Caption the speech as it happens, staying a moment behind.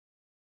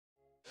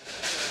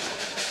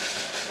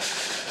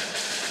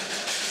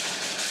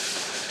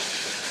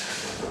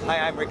Hi,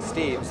 I'm Rick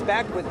Steves,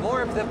 back with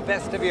more of the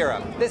best of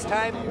Europe. This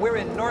time, we're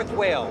in North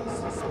Wales,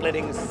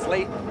 splitting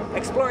slate,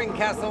 exploring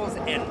castles,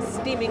 and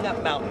steaming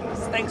up mountains.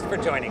 Thanks for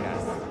joining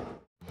us.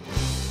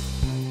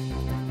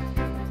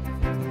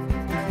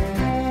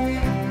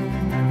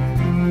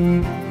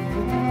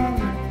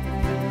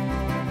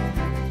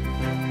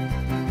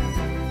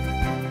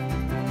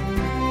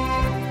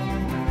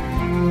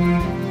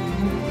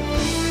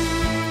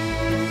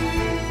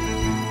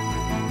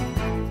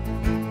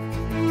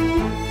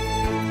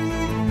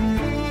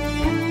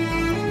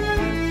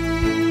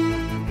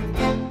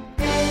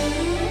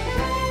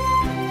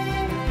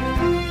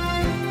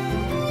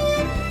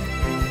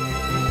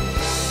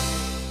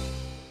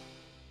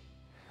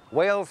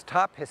 Wales'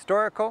 top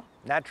historical,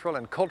 natural,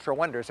 and cultural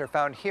wonders are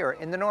found here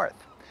in the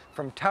north.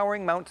 From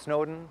towering Mount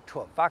Snowdon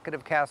to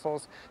evocative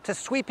castles to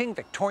sweeping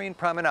Victorian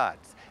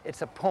promenades,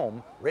 it's a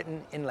poem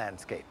written in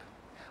landscape.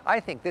 I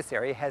think this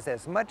area has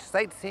as much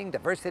sightseeing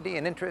diversity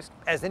and interest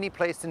as any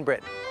place in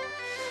Britain.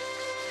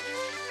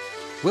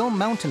 We'll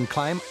mountain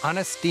climb on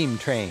a steam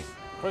train,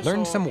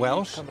 learn some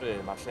Welsh,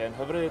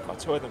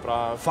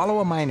 follow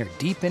a miner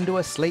deep into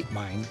a slate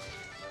mine,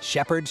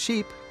 shepherd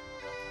sheep,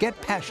 get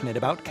passionate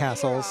about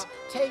castles,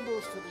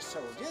 tables for the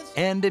soldiers,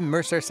 and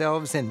immerse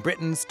ourselves in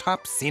Britain's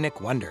top scenic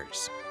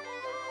wonders.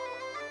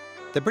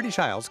 The British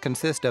Isles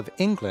consist of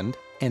England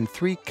and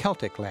 3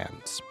 Celtic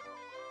lands.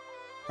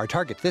 Our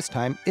target this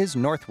time is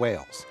North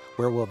Wales,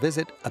 where we'll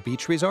visit a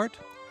beach resort,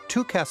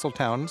 2 castle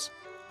towns,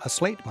 a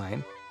slate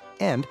mine,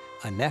 and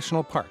a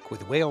national park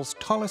with Wales'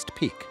 tallest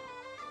peak.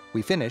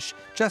 We finish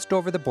just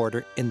over the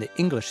border in the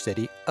English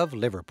city of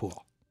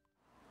Liverpool.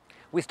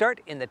 We start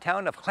in the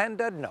town of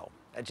Llandudno,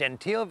 a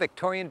genteel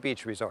Victorian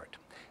beach resort.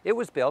 It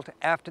was built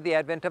after the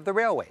advent of the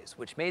railways,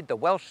 which made the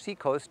Welsh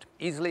seacoast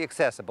easily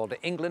accessible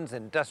to England's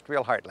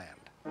industrial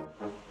heartland.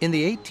 In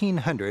the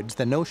 1800s,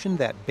 the notion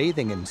that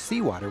bathing in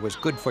seawater was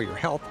good for your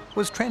health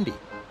was trendy,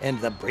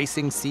 and the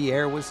bracing sea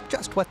air was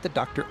just what the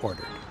doctor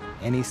ordered.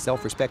 Any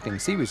self-respecting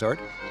sea resort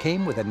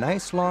came with a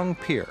nice long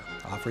pier,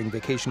 offering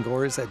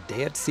vacation-goers a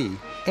day at sea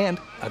and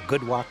a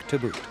good walk to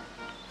boot.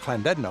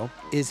 Llandudno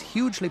is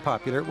hugely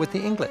popular with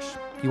the English.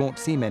 You won't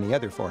see many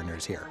other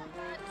foreigners here.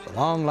 The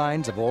long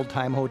lines of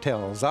old-time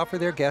hotels offer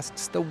their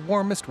guests the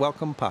warmest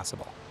welcome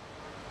possible.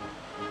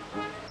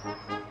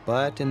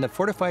 But in the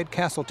fortified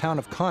castle town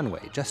of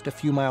Conwy, just a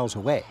few miles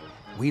away,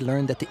 we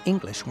learned that the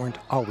English weren't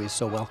always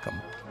so welcome.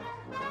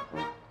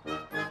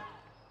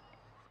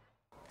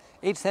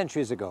 8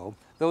 centuries ago,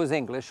 those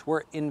English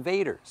were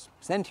invaders,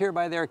 sent here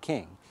by their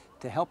king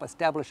to help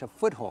establish a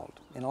foothold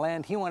in a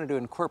land he wanted to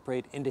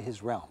incorporate into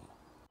his realm.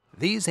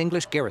 These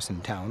English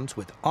garrison towns,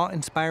 with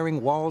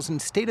awe-inspiring walls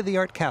and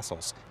state-of-the-art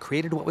castles,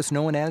 created what was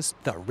known as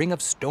the Ring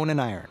of Stone and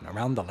Iron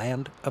around the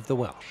land of the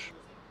Welsh.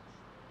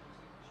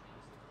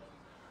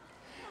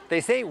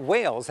 They say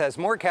Wales has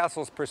more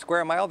castles per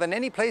square mile than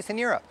any place in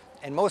Europe,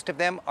 and most of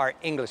them are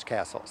English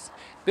castles,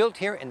 built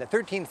here in the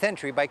 13th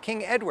century by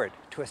King Edward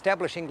to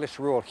establish English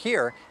rule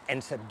here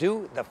and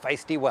subdue the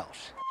feisty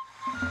Welsh.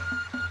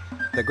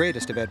 The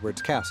greatest of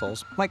Edward's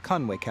castles, like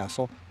Conwy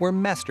Castle, were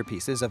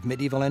masterpieces of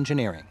medieval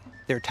engineering.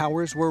 Their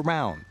towers were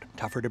round,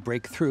 tougher to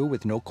break through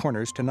with no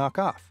corners to knock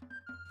off.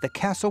 The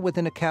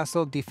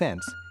castle-within-a-castle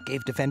defense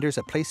gave defenders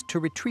a place to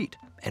retreat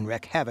and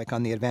wreak havoc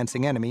on the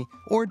advancing enemy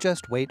or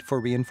just wait for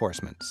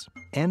reinforcements.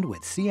 And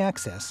with sea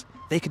access,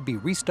 they could be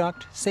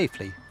restocked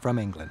safely from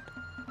England.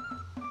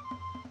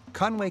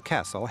 Conwy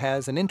Castle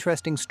has an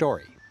interesting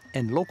story,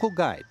 and local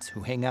guides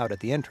who hang out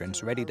at the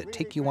entrance ready to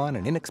take you on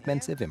an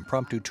inexpensive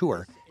impromptu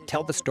tour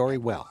tell the story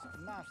well.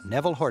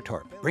 Neville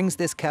Hortorp brings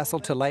this castle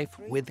to life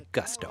with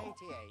gusto.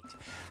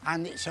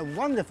 And it's a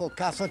wonderful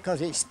castle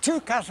because it's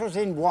 2 castles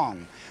in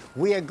one.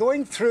 We are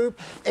going through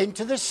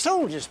into the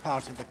soldiers'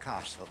 part of the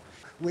castle.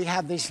 We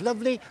have this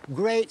lovely,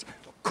 great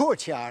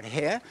courtyard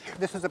here.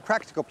 This was a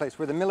practical place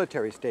where the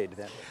military stayed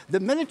then? The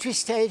military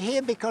stayed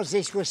here because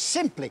this was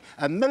simply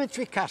a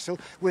military castle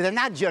with an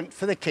adjunct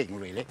for the king,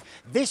 really.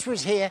 This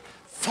was here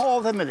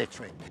for the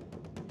military.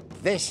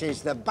 This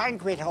is the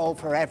banquet hall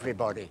for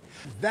everybody.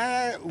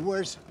 There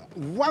was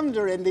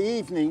wonder in the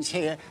evenings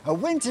here, a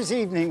winter's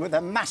evening with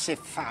a massive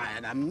fire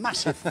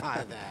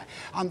there,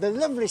 and the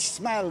lovely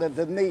smell of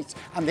the meat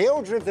and the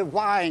odour of the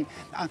wine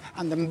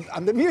and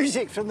the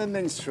music from the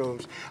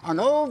minstrels, and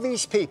all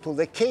these people,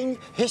 the king,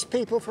 his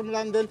people from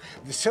London,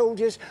 the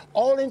soldiers,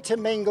 all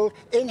intermingled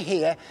in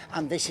here,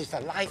 and this is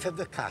the life of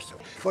the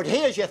castle. But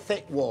here's your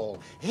thick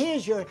wall.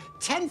 Here's your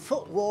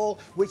 10-foot wall,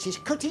 which is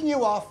cutting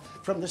you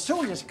off from the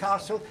soldiers'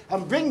 castle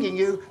and bringing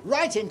you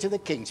right into the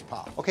king's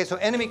part. Okay, so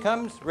enemy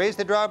comes, raise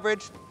the drawbridge,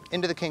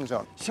 into the king's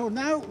zone. So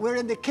now we're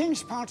in the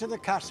king's part of the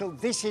castle.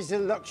 This is the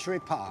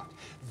luxury part.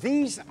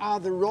 These are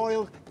the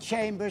royal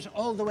chambers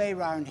all the way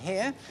around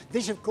here.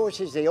 This, of course,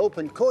 is the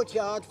open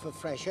courtyard for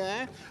fresh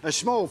air, a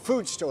small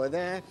food store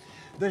there.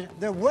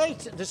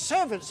 The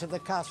servants of the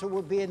castle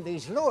will be in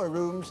these lower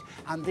rooms,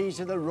 and these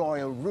are the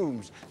royal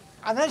rooms.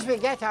 And as we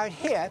get out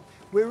here,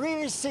 we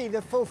really see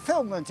the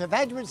fulfilment of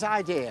Edward's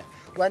idea.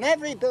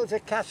 Whenever he builds a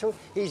castle,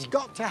 he's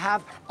got to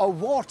have a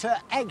water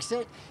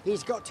exit,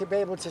 he's got to be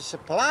able to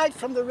supply it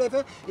from the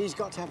river, he's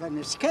got to have an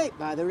escape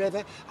by the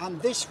river,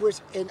 and this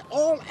was in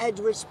all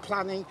Edward's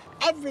planning.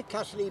 Every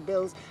castle he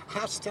builds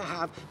has to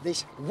have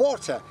this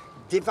water,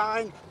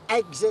 divine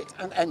exit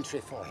and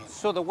entry for him.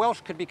 So the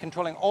Welsh could be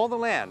controlling all the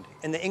land,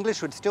 and the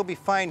English would still be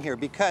fine here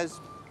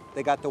because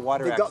they got the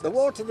water access. They've got the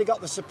water, they've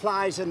got the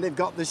supplies, and they've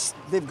got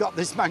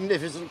this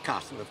magnificent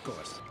castle, of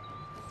course.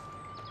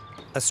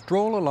 A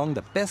stroll along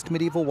the best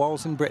medieval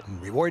walls in Britain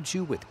rewards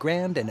you with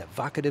grand and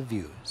evocative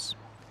views.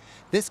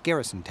 This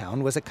garrison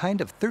town was a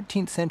kind of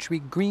 13th century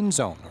green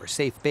zone or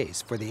safe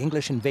base for the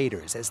English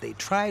invaders as they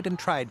tried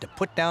to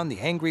put down the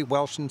angry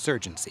Welsh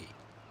insurgency.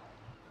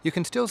 You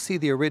can still see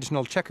the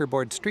original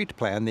checkerboard street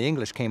plan the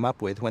English came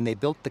up with when they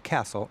built the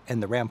castle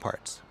and the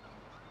ramparts.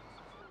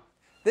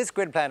 This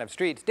grid plan of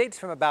streets dates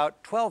from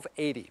about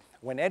 1280,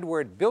 when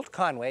Edward built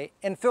Conwy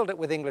and filled it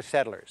with English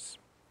settlers.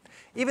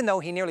 Even though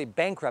he nearly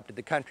bankrupted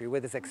the country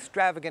with his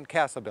extravagant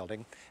castle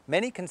building,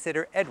 many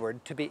consider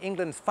Edward to be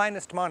England's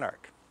finest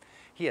monarch.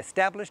 He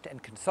established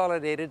and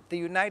consolidated the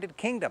United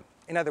Kingdom,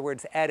 in other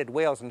words, added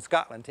Wales and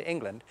Scotland to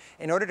England,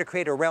 in order to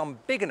create a realm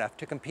big enough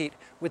to compete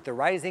with the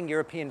rising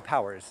European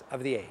powers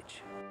of the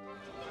age.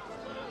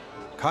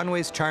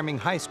 Conwy's charming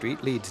high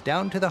street leads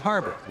down to the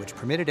harbor, which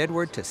permitted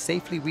Edward to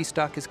safely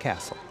restock his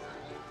castle.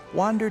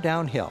 Wander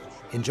downhill,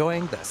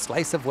 enjoying the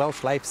slice of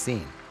Welsh life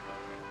scene.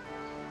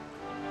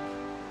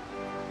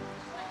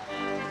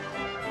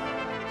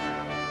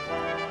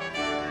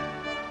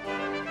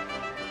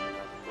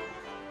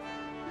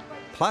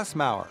 Plas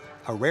Mawr,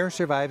 a rare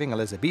surviving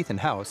Elizabethan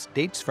house,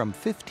 dates from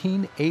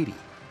 1580.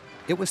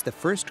 It was the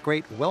first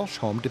great Welsh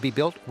home to be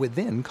built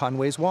within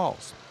Conwy's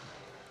walls.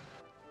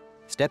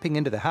 Stepping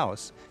into the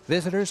house,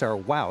 visitors are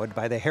wowed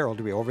by the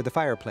heraldry over the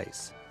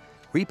fireplace.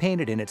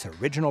 Repainted in its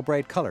original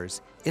bright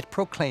colors, it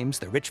proclaims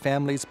the rich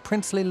family's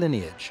princely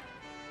lineage.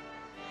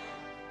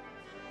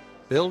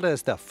 Billed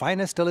as the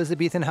finest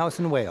Elizabethan house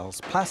in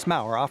Wales, Plas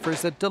Mawr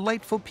offers a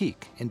delightful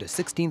peek into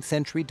 16th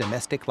century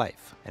domestic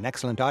life. An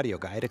excellent audio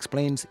guide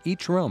explains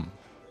each room.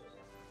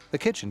 The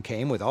kitchen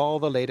came with all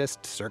the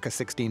latest circa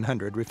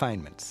 1600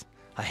 refinements.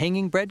 A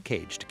hanging bread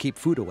cage to keep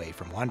food away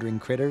from wandering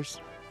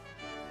critters.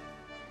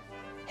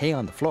 Hay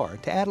on the floor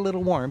to add a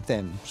little warmth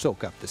and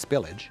soak up the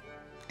spillage.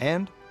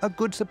 And a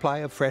good supply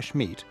of fresh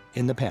meat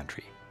in the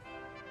pantry.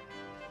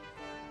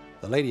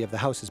 The lady of the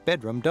house's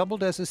bedroom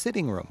doubled as a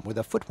sitting room with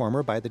a foot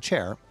warmer by the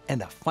chair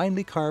and a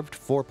finely carved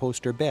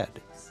four-poster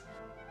bed.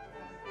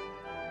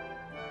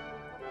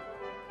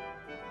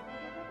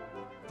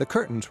 The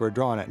curtains were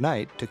drawn at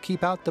night to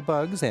keep out the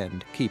bugs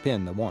and keep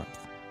in the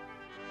warmth.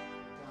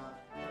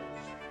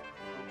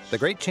 The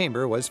great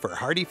chamber was for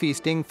hearty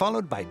feasting,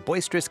 followed by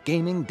boisterous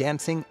gaming,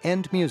 dancing,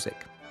 and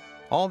music.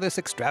 All this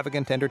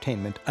extravagant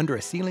entertainment under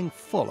a ceiling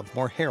full of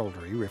more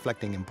heraldry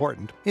reflecting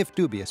important, if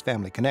dubious,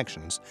 family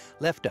connections,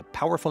 left a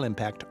powerful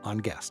impact on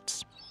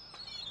guests.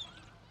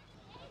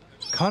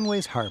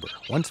 Conwy's harbor,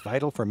 once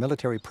vital for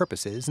military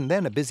purposes and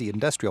then a busy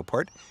industrial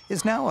port,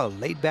 is now a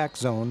laid-back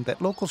zone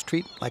that locals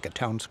treat like a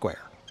town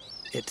square.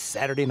 It's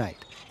Saturday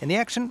night, and the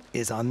action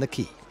is on the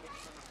quay.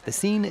 The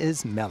scene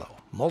is mellow,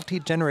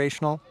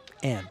 multi-generational,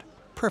 and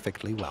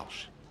perfectly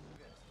Welsh.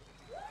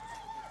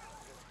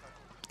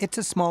 It's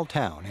a small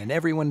town, and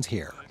everyone's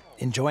here,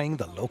 enjoying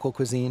the local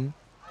cuisine,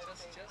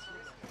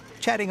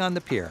 chatting on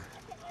the pier,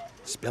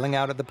 spilling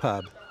out of the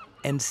pub,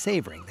 and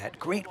savoring that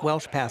great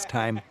Welsh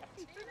pastime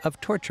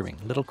of torturing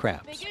little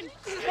crabs.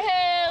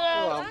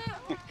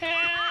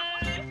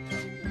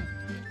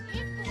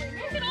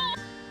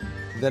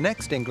 The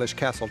next English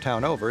castle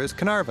town over is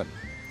Caernarfon.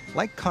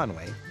 Like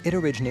Conwy, it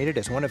originated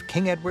as one of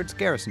King Edward's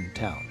garrison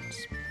towns.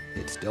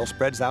 It still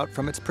spreads out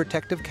from its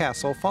protective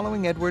castle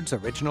following Edward's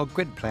original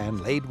grid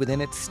plan laid within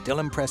its still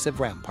impressive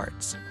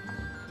ramparts.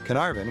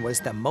 Caernarfon was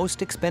the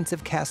most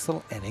expensive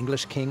castle an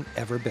English king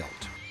ever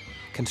built.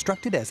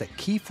 Constructed as a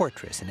key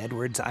fortress in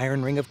Edward's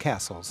iron ring of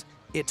castles,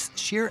 its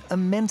sheer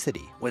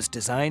immensity was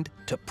designed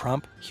to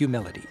prompt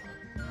humility.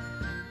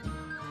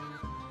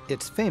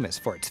 It's famous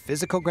for its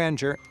physical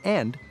grandeur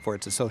and for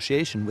its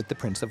association with the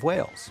Prince of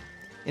Wales.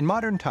 In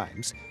modern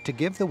times, to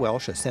give the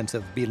Welsh a sense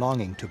of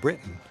belonging to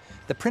Britain,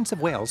 the Prince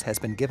of Wales has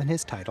been given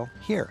his title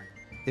here.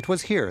 It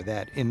was here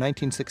that, in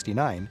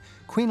 1969,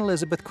 Queen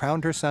Elizabeth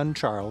crowned her son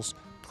Charles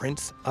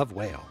Prince of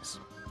Wales.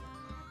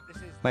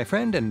 My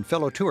friend and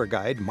fellow tour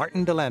guide,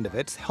 Martin de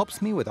Landovitz,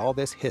 helps me with all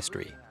this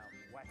history.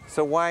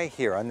 So why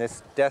here, on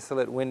this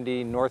desolate,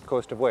 windy north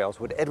coast of Wales,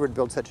 would Edward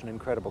build such an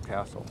incredible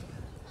castle?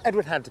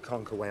 Edward had to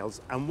conquer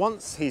Wales, and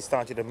once he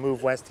started to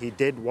move west, he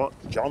did what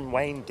John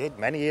Wayne did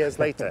many years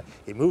later.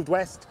 He moved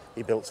west,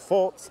 he built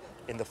forts.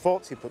 In the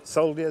forts, he put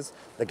soldiers.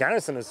 The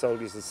garrison of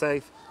soldiers is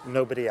safe,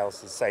 nobody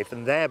else is safe,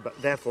 and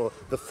therefore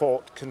the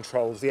fort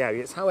controls the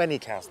area. It's how any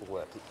castle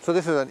works. So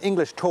this is an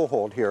English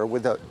toehold here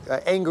with an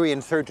angry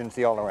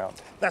insurgency all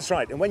around. That's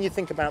right, and when you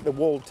think about the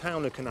walled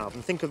town of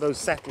Caernarfon, think of those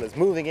settlers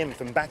moving in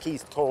from back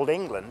east toward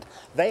England.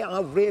 They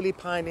are really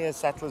pioneer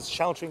settlers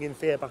sheltering in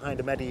fear behind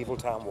a medieval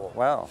town wall.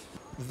 Wow.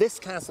 This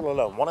castle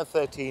alone, one of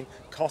 13,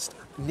 cost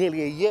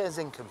nearly a year's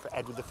income for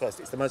Edward I.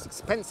 It's the most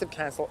expensive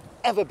castle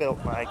ever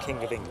built by a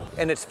king of England.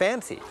 And it's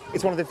fancy.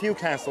 It's one of the few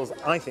castles,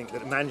 I think,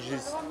 that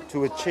manages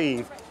to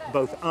achieve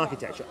both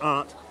architecture,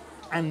 art,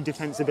 and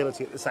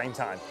defensibility at the same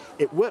time.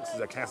 It works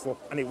as a castle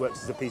and it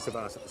works as a piece of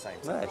art at the same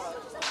time. Nice.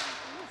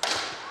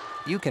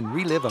 You can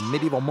relive a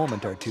medieval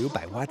moment or two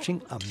by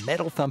watching a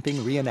metal-thumping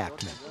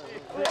reenactment.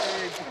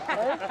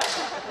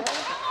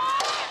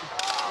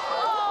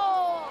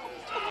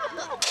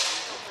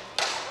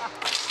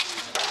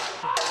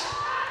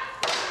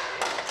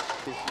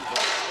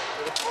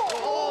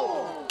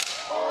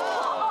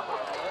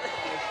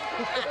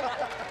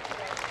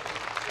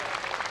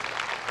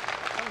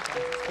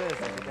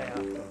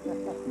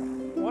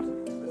 What?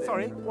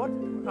 Sorry, what?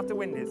 After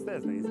Windy, it's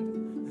Thursday,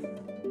 isn't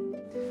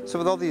it? So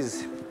with all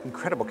these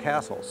incredible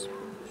castles,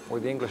 were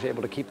the English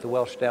able to keep the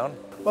Welsh down?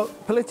 Well,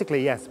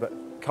 politically, yes, but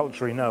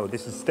culturally, no.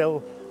 This is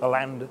still the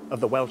land of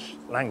the Welsh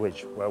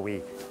language, where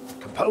we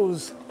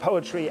compose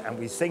poetry and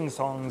we sing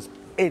songs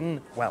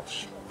in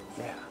Welsh.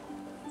 Yeah.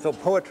 So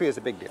poetry is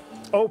a big deal.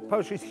 Oh,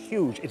 poetry is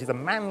huge. It is a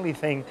manly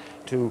thing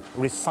to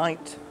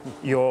recite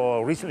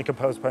your recently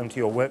composed poem to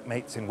your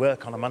workmates in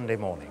work on a Monday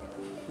morning.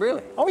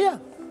 Really? Oh, yeah.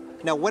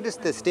 Now, what is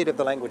the state of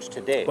the language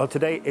today? Well,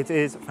 today it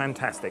is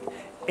fantastic.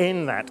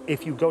 In that,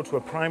 if you go to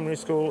a primary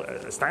school,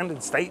 a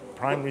standard state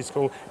primary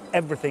school,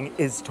 everything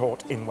is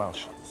taught in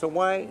Welsh. So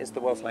why is the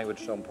Welsh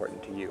language so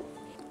important to you?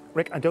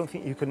 Rick, I don't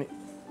think you can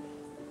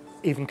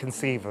even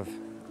conceive of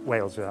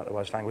Wales without the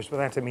Welsh language. By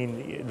that I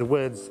mean the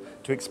words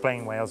to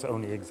explain Wales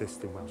only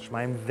exist in Welsh.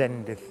 Mae'n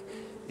ddendith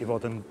I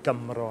fod yn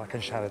Gymro ac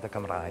yn siarad y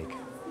Gymraeg.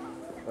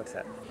 What's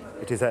that?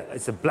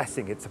 It's a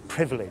blessing, it's a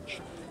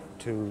privilege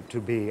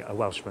to be a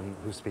Welshman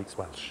who speaks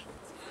Welsh.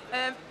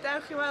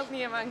 Dewch I weld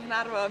ni yma yng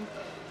Caernarfon,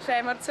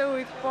 lle mae'r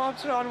tywydd bob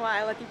tro'n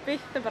wael a di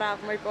byth y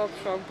braf mae bob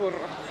tro'n bwrw.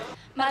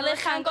 Mae'r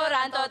lychan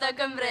gora'n dod o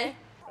Gymru.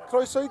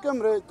 Croeso I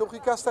Gymru, dwch I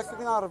Castell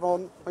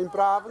Caernarfon, mae'n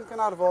braf yn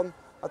Caernarfon,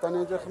 a da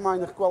ni'n edrych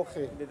ymlaen i'ch gweld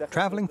chi.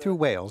 Traveling through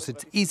Wales,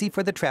 it's easy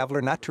for the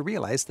traveler not to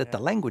realize that the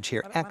language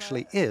here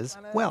actually is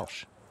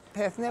Welsh.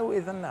 Peth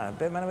newydd yna,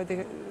 be maen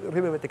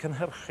rhywun wedi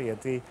cynhyrchu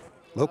ydy...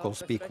 Locals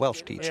speak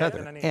Welsh to each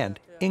other and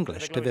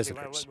English to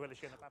visitors.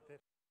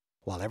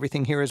 While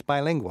everything here is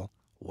bilingual,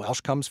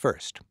 Welsh comes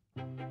first.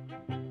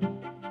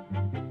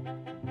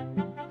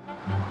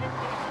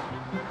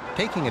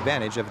 Taking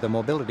advantage of the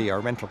mobility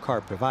our rental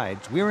car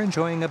provides, we're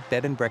enjoying a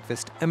bed and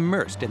breakfast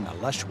immersed in the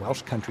lush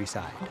Welsh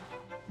countryside.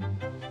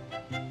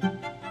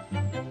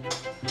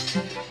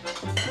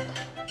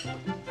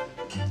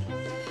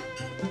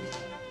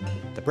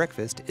 The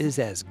breakfast is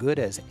as good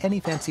as any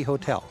fancy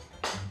hotel.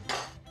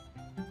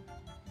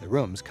 The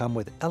rooms come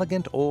with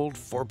elegant old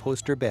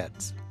four-poster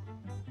beds.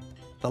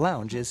 The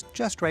lounge is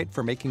just right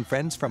for making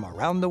friends from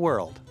around the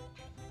world.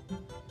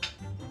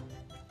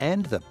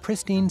 And the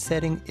pristine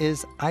setting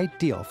is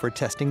ideal for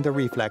testing the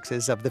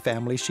reflexes of the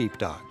family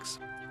sheepdogs.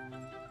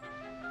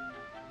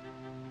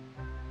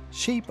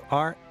 Sheep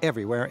are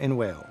everywhere in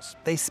Wales.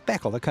 They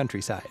speckle the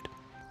countryside.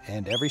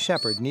 And every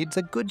shepherd needs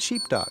a good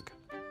sheepdog.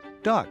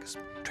 Dogs,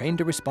 trained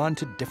to respond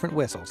to different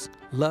whistles,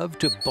 love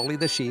to bully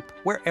the sheep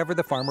wherever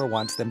the farmer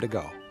wants them to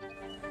go.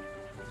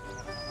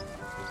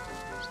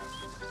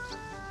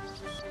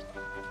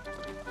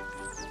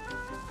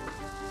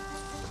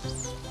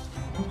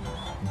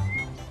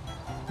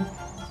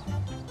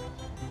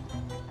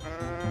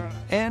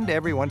 And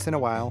every once in a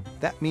while,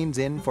 that means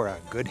in for a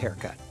good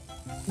haircut.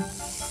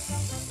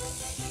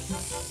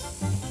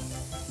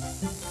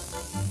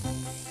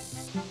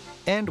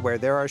 And where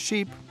there are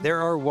sheep,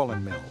 there are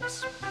woolen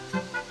mills.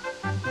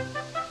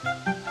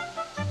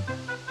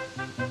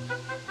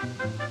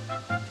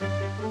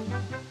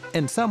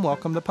 And some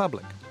welcome the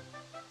public.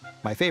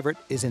 My favorite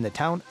is in the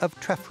town of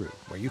Treffrw,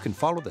 where you can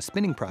follow the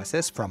spinning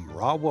process from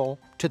raw wool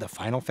to the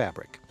final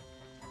fabric.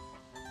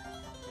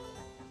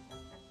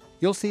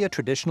 You'll see a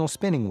traditional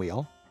spinning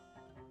wheel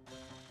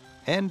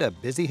and a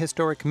busy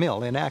historic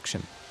mill in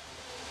action.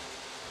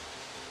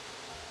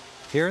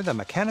 Here, the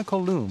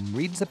mechanical loom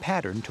reads a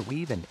pattern to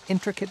weave an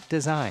intricate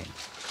design.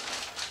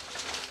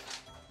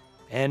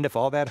 And if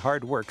all that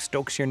hard work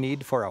stokes your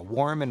need for a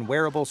warm and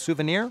wearable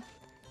souvenir,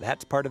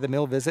 that's part of the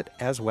mill visit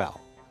as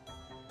well.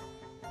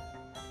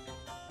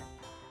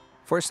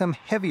 For some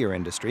heavier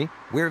industry,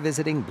 we're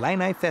visiting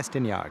Blaenau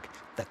Ffestiniog,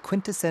 the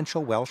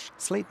quintessential Welsh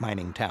slate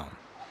mining town.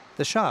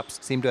 The shops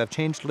seem to have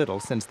changed little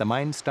since the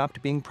mine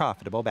stopped being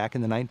profitable back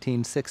in the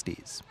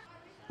 1960s.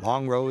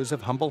 Long rows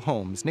of humble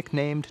homes,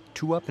 nicknamed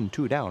 2 up and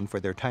 2 down for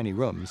their tiny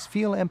rooms,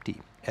 feel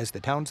empty, as the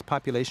town's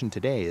population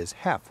today is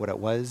half what it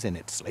was in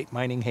its slate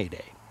mining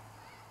heyday.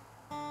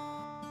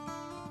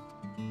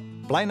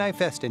 Blaenau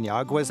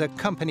Ffestiniog was a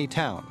company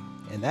town,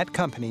 and that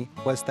company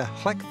was the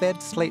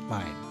Llechwedd slate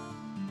mine.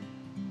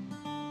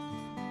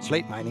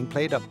 Slate mining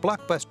played a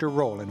blockbuster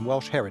role in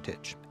Welsh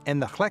heritage,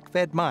 and the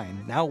Llechwedd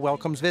mine now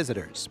welcomes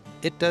visitors.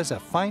 It does a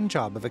fine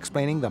job of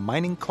explaining the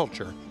mining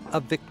culture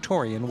of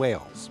Victorian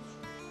Wales.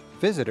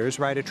 Visitors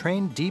ride a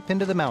train deep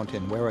into the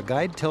mountain where a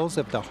guide tells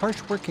of the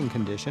harsh working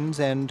conditions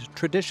and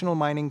traditional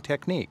mining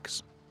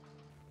techniques.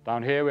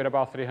 Down here, we're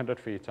about 300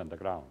 feet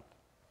underground.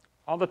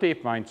 On the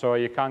deep mine tour,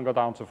 you can go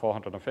down to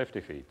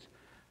 450 feet,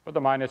 but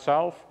the mine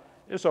itself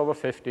is over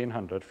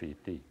 1,500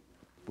 feet deep.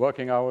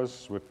 Working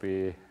hours would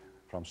be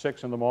from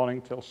 6 in the morning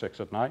till 6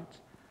 at night,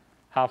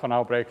 half an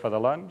hour break for the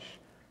lunch,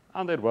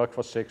 and they'd work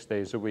for 6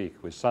 days a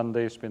week, with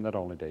Sundays being their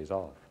only days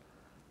off.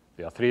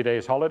 There are 3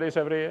 days holidays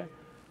every year.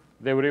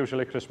 They were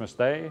usually Christmas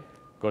Day,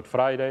 Good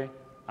Friday,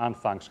 and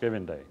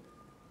Thanksgiving Day,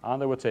 and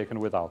they were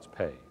taken without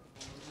pay.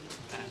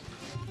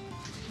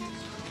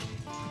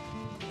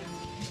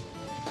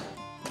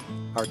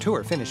 Our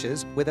tour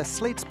finishes with a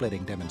slate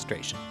splitting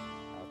demonstration.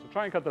 Now, to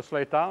try and cut the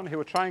slate down, he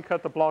would try and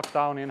cut the block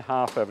down in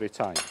half every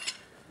time.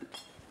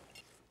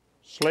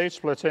 Slate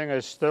splitting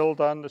is still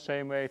done the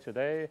same way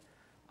today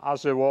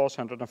as it was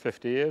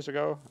 150 years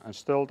ago, and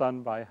still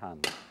done by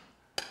hand.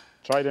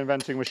 Tried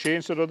inventing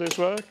machines to do this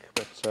work,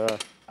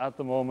 but at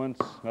the moment,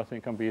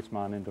 nothing can beat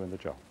man in doing the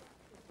job.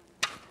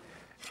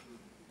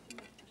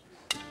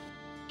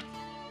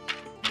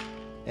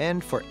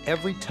 And for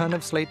every ton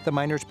of slate the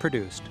miners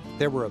produced,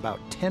 there were about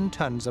 10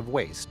 tons of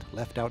waste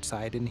left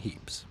outside in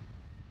heaps.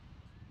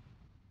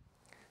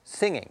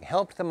 Singing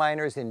helped the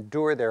miners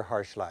endure their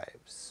harsh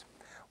lives.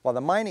 While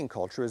the mining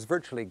culture is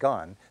virtually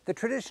gone, the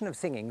tradition of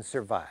singing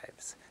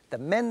survives. The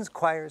men's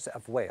choirs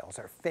of Wales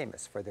are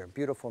famous for their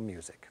beautiful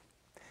music.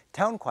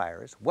 Town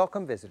choirs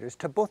welcome visitors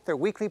to both their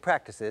weekly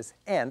practices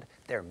and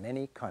their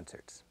many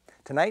concerts.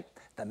 Tonight,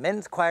 the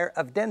men's choir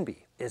of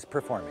Denbigh is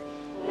performing.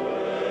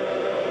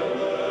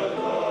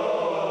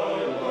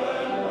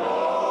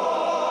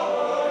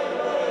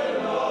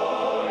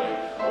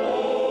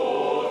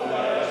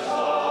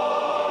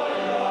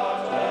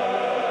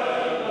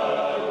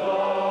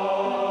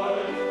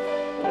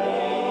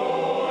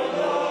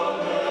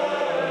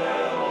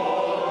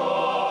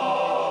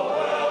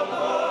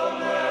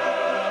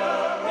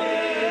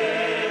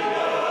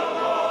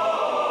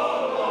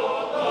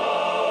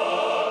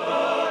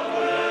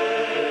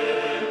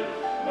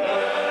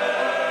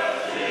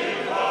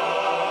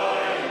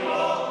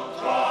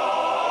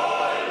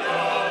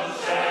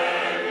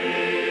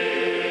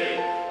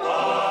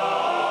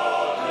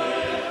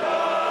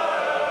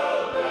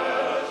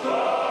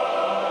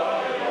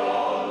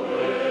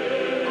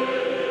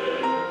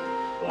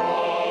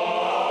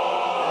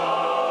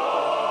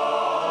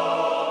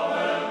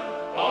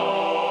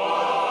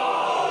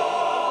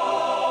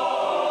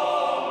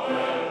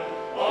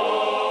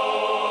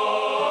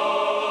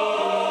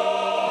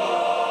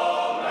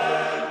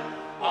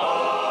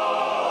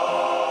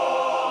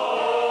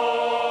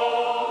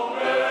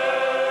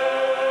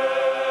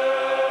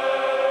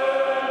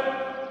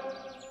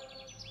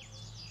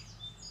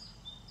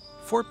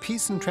 For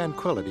peace and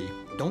tranquility,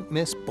 don't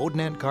miss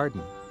Bodnant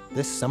Garden.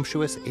 This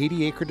sumptuous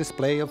 80-acre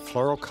display of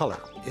floral color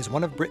is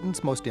one of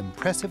Britain's most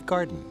impressive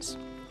gardens.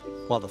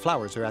 While the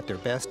flowers are at their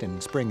best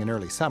in spring and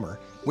early summer,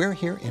 we're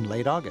here in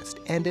late August,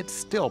 and it's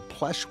still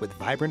plush with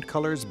vibrant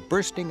colors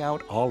bursting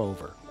out all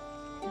over.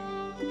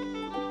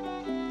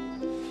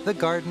 The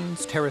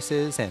gardens,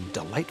 terraces, and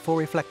delightful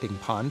reflecting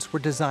ponds were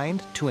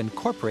designed to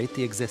incorporate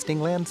the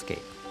existing landscape.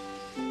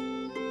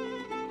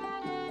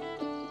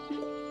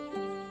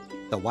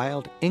 The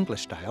wild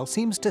English style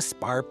seems to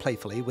spar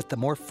playfully with the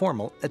more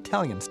formal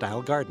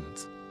Italian-style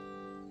gardens.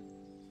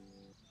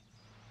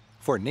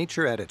 For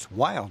nature at its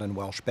wild and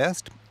Welsh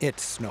best,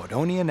 it's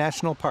Snowdonia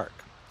National Park,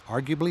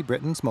 arguably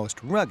Britain's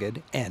most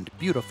rugged and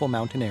beautiful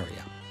mountain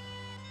area.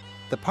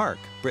 The park,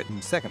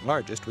 Britain's second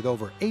largest with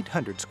over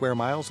 800 square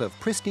miles of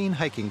pristine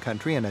hiking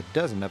country and a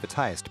dozen of its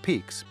highest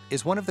peaks,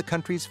 is one of the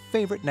country's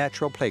favorite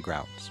natural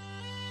playgrounds.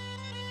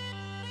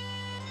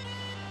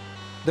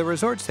 The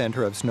resort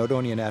center of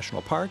Snowdonia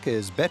National Park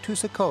is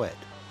Betws-y-Coed.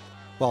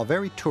 While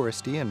very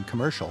touristy and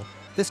commercial,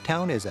 this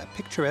town is a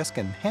picturesque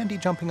and handy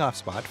jumping-off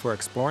spot for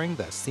exploring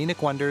the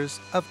scenic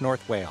wonders of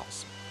North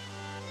Wales.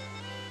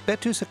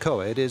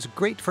 Betws-y-Coed is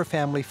great for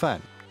family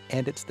fun,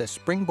 and it's the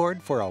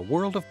springboard for a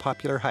world of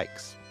popular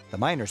hikes. The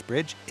Miners'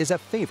 Bridge is a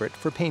favorite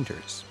for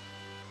painters.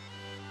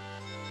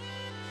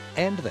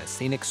 And the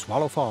scenic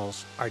Swallow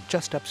Falls are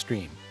just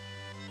upstream.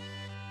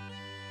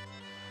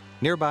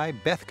 Nearby,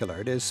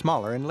 Beddgelert is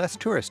smaller and less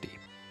touristy.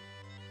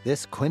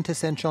 This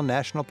quintessential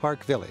national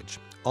park village,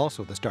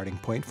 also the starting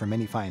point for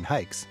many fine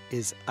hikes,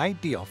 is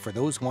ideal for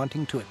those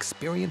wanting to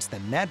experience the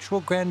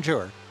natural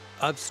grandeur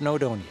of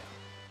Snowdonia.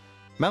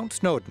 Mount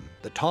Snowdon,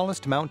 the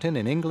tallest mountain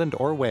in England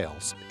or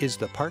Wales, is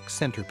the park's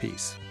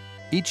centerpiece.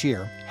 Each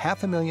year,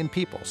 500,000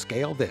 people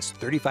scale this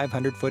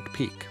 3,500-foot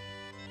peak.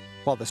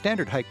 While the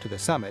standard hike to the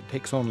summit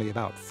takes only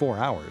about 4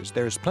 hours,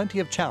 there's plenty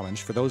of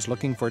challenge for those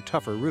looking for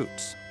tougher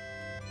routes.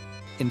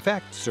 In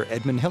fact, Sir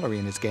Edmund Hillary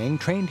and his gang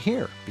trained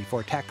here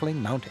before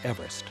tackling Mount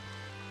Everest.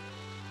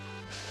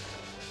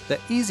 The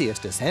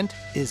easiest ascent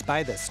is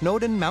by the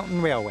Snowdon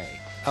Mountain Railway,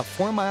 a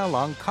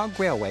 4-mile-long cog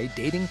railway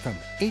dating from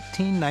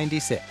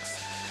 1896.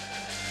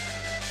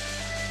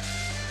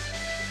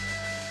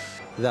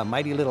 The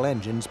mighty little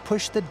engines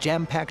push the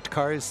jam-packed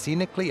cars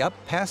scenically up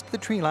past the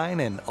tree line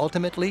and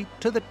ultimately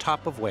to the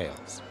top of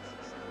Wales.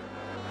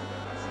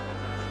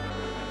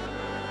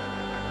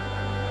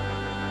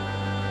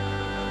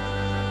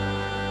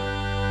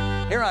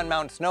 Here on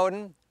Mount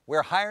Snowdon,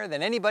 we're higher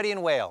than anybody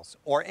in Wales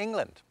or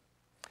England.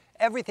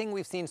 Everything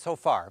we've seen so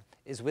far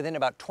is within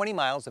about 20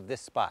 miles of this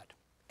spot,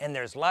 and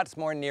there's lots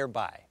more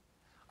nearby.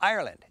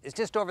 Ireland is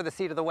just over the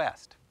sea to the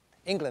west.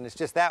 England is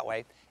just that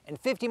way, and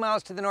 50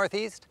 miles to the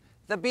northeast,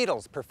 the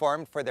Beatles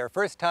performed for their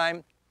first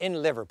time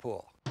in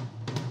Liverpool.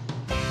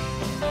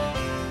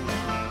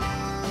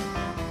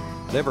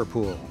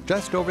 Liverpool,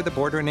 just over the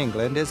border in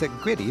England, is a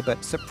gritty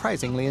but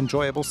surprisingly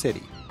enjoyable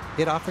city.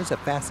 It offers a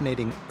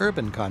fascinating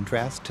urban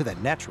contrast to the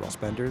natural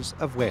splendors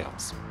of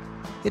Wales.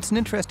 It's an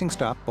interesting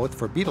stop both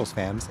for Beatles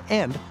fans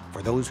and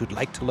for those who'd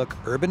like to look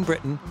urban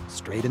Britain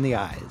straight in the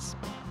eyes.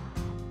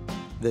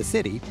 The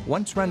city,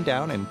 once run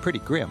down and pretty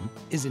grim,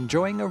 is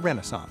enjoying a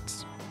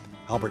renaissance.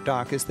 Albert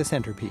Dock is the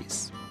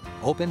centerpiece.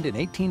 Opened in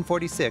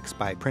 1846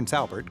 by Prince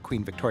Albert,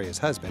 Queen Victoria's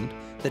husband,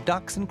 the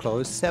docks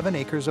enclose 7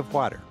 acres of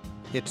water.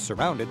 It's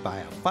surrounded by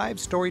a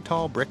 5-story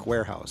tall brick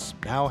warehouse,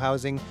 now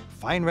housing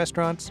fine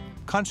restaurants,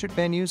 concert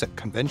venues, a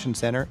convention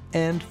center,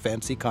 and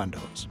fancy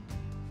condos.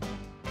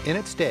 In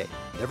its day,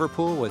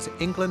 Liverpool was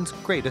England's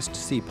greatest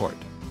seaport.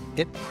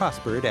 It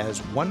prospered as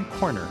one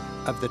corner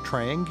of the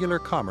triangular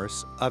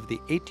commerce of the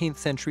 18th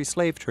century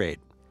slave trade.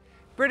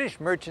 British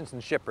merchants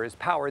and shippers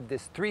powered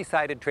this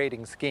 3-sided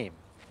trading scheme.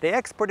 They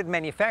exported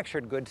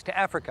manufactured goods to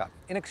Africa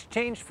in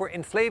exchange for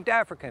enslaved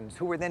Africans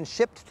who were then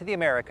shipped to the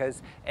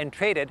Americas and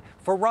traded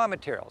for raw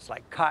materials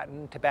like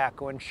cotton,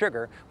 tobacco, and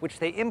sugar, which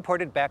they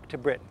imported back to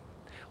Britain.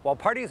 While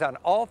parties on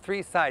all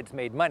 3 sides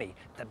made money,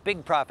 the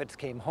big profits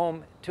came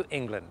home to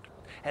England.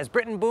 As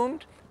Britain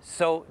boomed,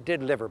 so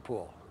did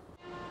Liverpool.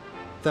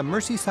 The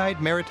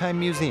Merseyside Maritime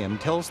Museum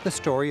tells the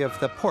story of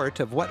the port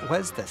of what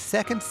was the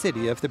second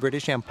city of the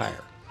British Empire.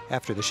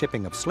 After the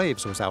shipping of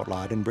slaves was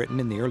outlawed in Britain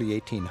in the early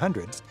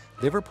 1800s,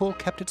 Liverpool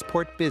kept its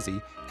port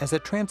busy as a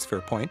transfer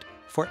point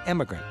for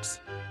emigrants.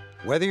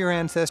 Whether your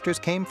ancestors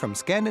came from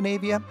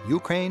Scandinavia,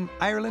 Ukraine,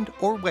 Ireland,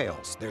 or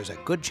Wales, there's a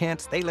good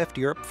chance they left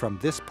Europe from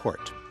this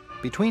port.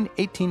 Between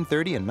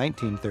 1830 and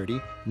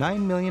 1930,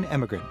 9 million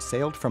emigrants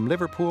sailed from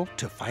Liverpool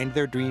to find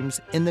their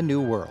dreams in the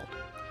New World.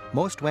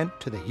 Most went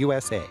to the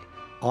USA.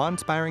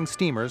 Awe-inspiring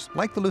steamers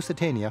like the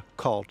Lusitania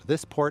called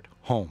this port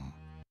home.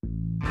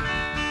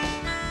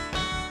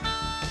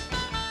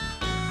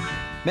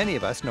 Many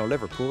of us know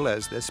Liverpool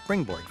as the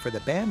springboard for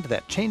the band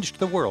that changed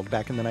the world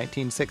back in the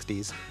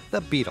 1960s,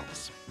 the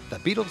Beatles. The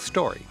Beatles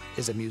Story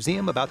is a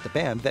museum about the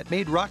band that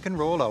made rock and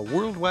roll a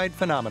worldwide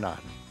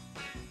phenomenon.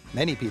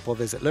 Many people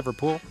visit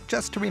Liverpool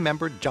just to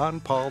remember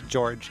John, Paul,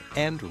 George,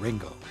 and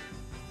Ringo.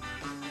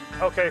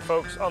 Okay,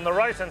 folks, on the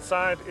right-hand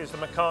side is the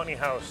McCartney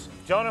house.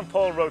 John and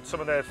Paul wrote some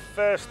of their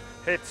first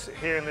hits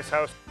here in this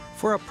house.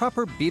 For a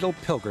proper Beatle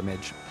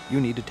pilgrimage, you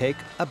need to take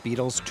a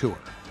Beatles tour.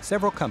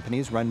 Several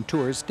companies run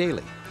tours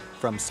daily,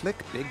 from slick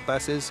big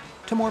buses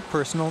to more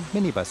personal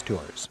minibus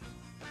tours.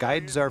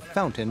 Guides are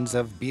fountains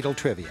of Beatle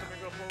trivia,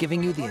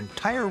 giving you the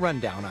entire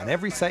rundown on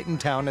every site in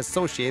town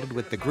associated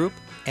with the group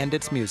and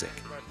its music.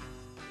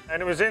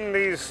 And it was in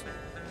these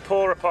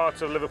poorer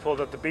parts of Liverpool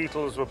that the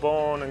Beatles were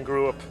born and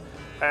grew up.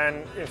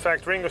 And in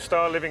fact, Ringo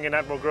Starr, living in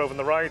Admiral Grove on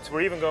the right,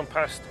 we're even going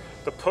past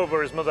the pub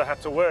where his mother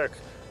had to work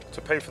to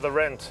pay for the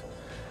rent.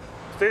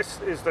 This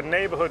is the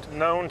neighbourhood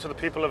known to the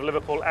people of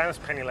Liverpool as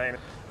Penny Lane.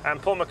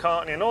 And Paul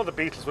McCartney and all the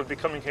Beatles would be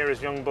coming here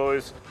as young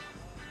boys.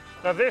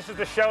 Now this is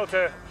the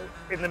shelter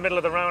in the middle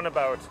of the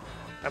roundabout,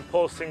 and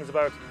Paul sings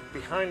about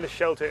behind the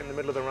shelter in the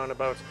middle of the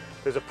roundabout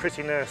there's a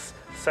pretty nurse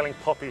selling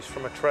poppies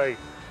from a tray.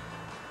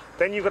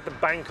 Then you've got the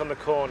bank on the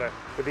corner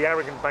with the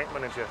arrogant bank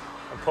manager,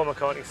 and Paul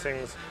McCartney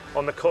sings,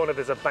 on the corner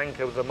there's a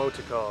banker with a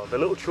motor car. The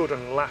little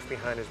children laugh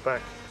behind his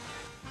back.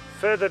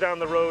 Further down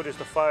the road is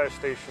the fire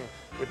station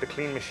with the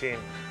clean machine.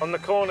 On the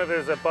corner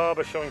there's a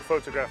barber showing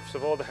photographs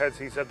of all the heads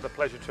he's had the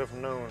pleasure to have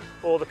known.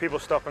 All the people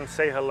stop and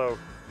say hello.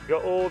 You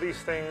got all these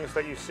things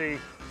that you see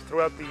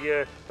throughout the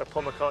year that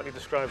Paul McCartney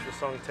describes the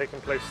song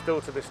taking place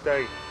still to this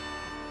day.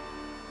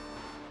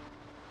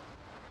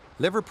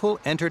 Liverpool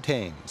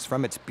entertains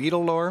from its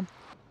Beatle lore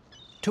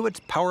to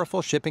its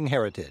powerful shipping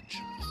heritage.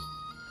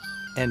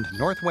 And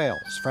North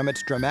Wales from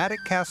its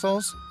dramatic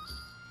castles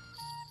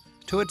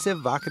to its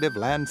evocative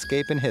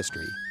landscape and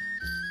history.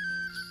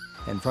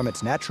 And from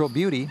its natural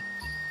beauty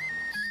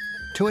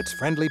to its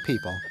friendly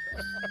people,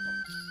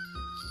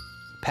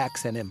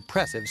 packs an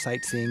impressive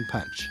sightseeing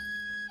punch.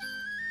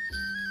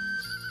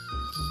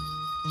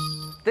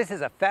 This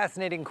is a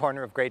fascinating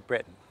corner of Great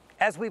Britain.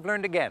 As we've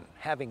learned again,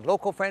 having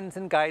local friends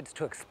and guides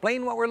to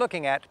explain what we're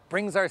looking at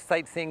brings our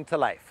sightseeing to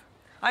life.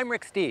 I'm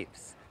Rick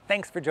Steves.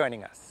 Thanks for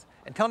joining us.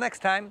 Until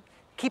next time,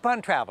 keep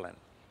on traveling.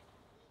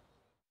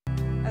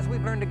 As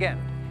we've learned again,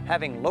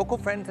 having local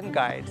friends and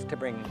guides to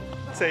bring...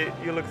 Say,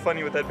 you look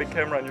funny with that big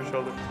camera on your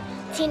shoulder.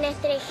 Ti'n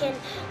edrych yn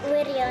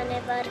wirion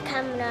efo'r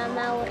camera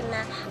mawr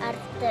na ar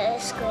dy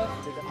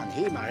ysgwydd. And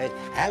he married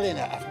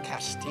Eleanor of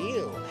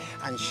Castile,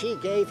 and she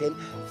gave him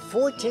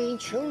 14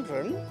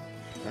 children.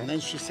 And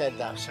then she said,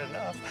 that's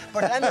enough.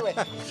 But anyway...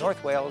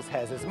 North Wales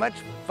has as much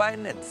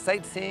fun and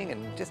sightseeing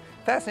and just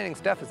fascinating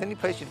stuff as any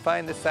place you'd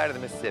find this side of the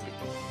Mississippi.